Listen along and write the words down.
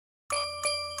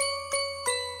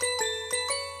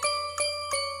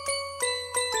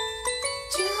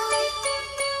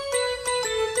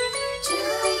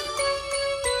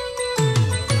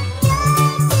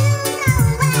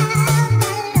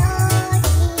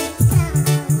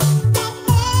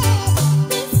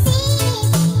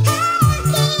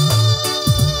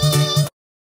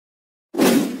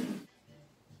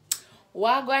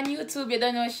Wahgwaaaaan YouTube, you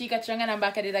don't know Shickaa Chung, and I'm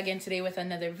back at it again today with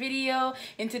another video.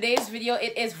 In today's video,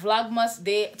 it is Vlogmas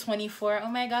day 24. Oh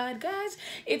my god, guys,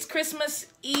 it's Christmas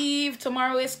Eve.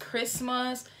 Tomorrow is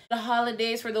Christmas, the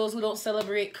holidays for those who don't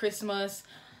celebrate Christmas.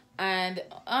 And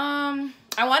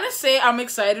I want to say I'm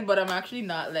excited, but I'm actually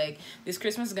not. Like, this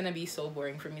Christmas is gonna be so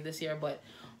boring for me this year, but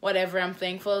whatever. I'm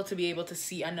thankful to be able to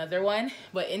see another one.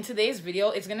 But in today's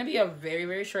video, it's gonna be a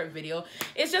very short video.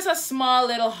 It's just a small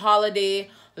little holiday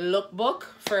lookbook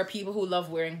for people who love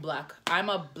wearing black. I'm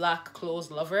a black clothes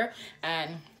lover,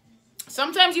 and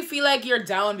sometimes you feel like you're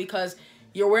down because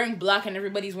you're wearing black and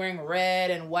everybody's wearing red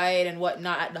and white and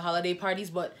whatnot at the holiday parties.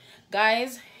 But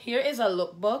guys, here is a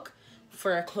lookbook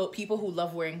for people who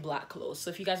love wearing black clothes. So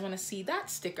if you guys want to see that,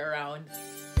 stick around.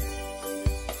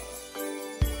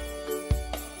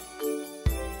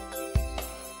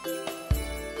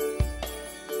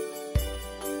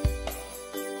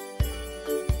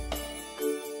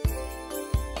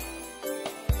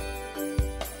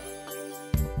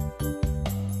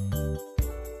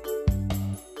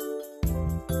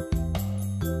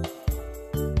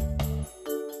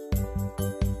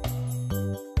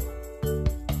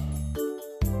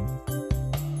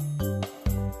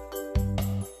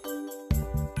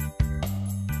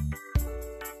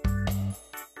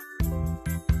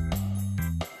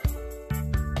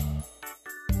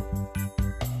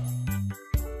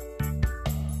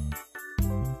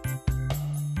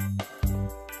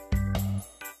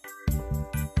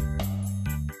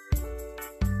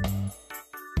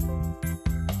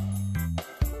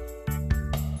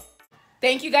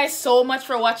 Thank you guys so much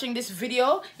for watching this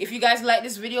video. If you guys like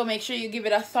this video, make sure you give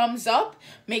it a thumbs up.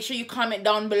 Make sure you comment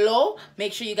down below.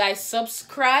 Make sure you guys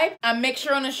subscribe. And make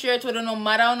sure you share it with no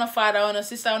mother, no father, no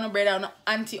sister, no brother, no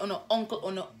auntie, no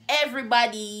uncle, no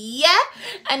everybody. Yeah?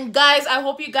 And guys, I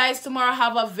hope you guys tomorrow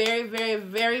have a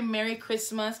very Merry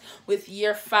Christmas with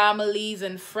your families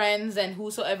and friends and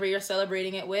whosoever you're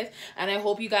celebrating it with. And I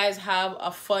hope you guys have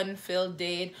a fun-filled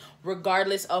day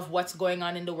regardless of what's going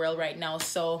on in the world right now.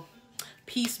 So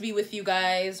peace be with you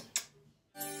guys.